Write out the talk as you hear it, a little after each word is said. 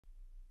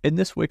In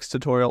this Wix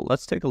tutorial,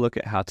 let's take a look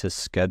at how to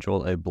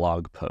schedule a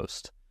blog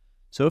post.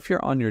 So if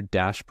you're on your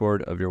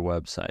dashboard of your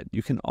website,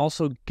 you can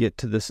also get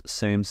to this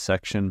same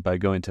section by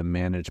going to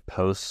Manage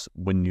Posts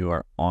when you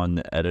are on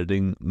the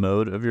editing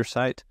mode of your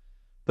site.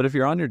 But if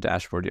you're on your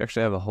dashboard, you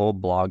actually have a whole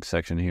blog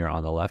section here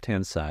on the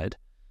left-hand side,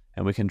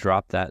 and we can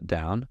drop that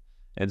down.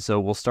 And so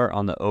we'll start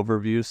on the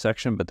overview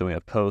section, but then we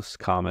have posts,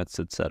 comments,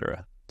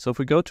 etc. So if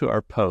we go to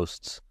our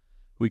posts,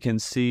 we can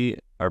see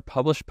our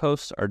published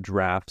posts, our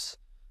drafts,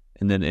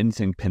 and then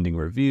anything pending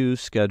review,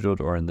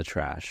 scheduled, or in the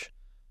trash.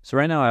 So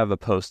right now I have a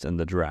post in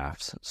the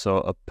drafts, so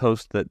a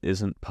post that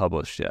isn't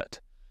published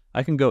yet.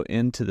 I can go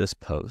into this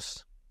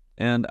post,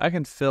 and I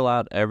can fill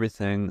out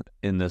everything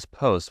in this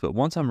post, but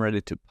once I'm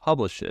ready to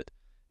publish it,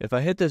 if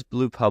I hit this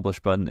blue publish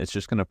button, it's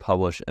just going to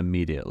publish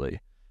immediately.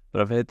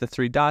 But if I hit the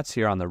three dots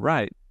here on the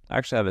right, I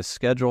actually have a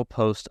schedule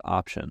post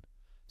option.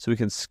 So we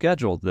can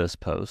schedule this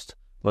post,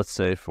 let's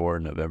say for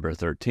November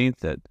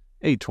 13th at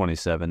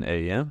 8:27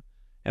 a.m.,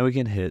 and we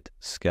can hit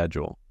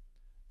schedule.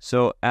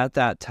 So at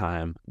that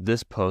time,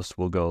 this post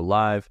will go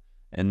live,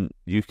 and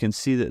you can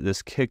see that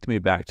this kicked me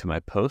back to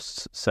my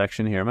posts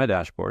section here in my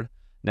dashboard.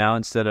 Now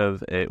instead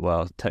of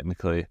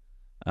technically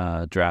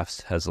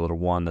drafts has a little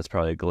 1, that's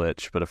probably a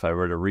glitch, but if I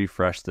were to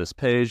refresh this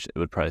page, it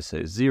would probably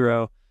say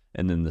 0,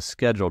 and then the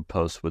scheduled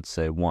post would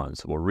say 1.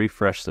 So we'll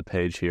refresh the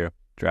page here.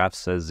 Draft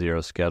says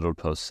 0, scheduled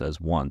post says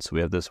 1. So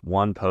we have this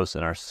one post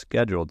in our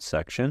scheduled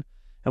section,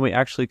 and we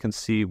actually can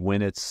see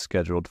when it's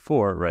scheduled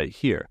for right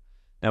here.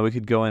 Now we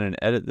could go in and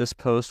edit this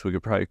post. We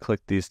could probably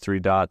click these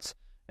three dots,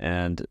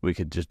 and we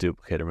could just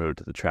duplicate or move it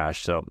to the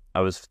trash. So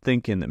I was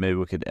thinking that maybe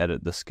we could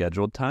edit the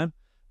scheduled time,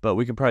 but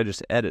we could probably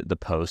just edit the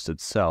post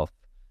itself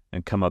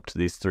and come up to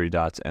these three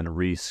dots and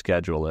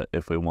reschedule it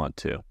if we want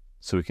to.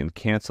 So we can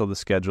cancel the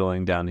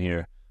scheduling down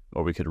here,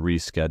 or we could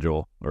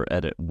reschedule or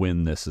edit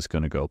when this is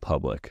going to go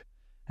public.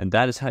 And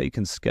that is how you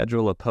can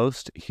schedule a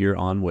post here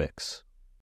on Wix.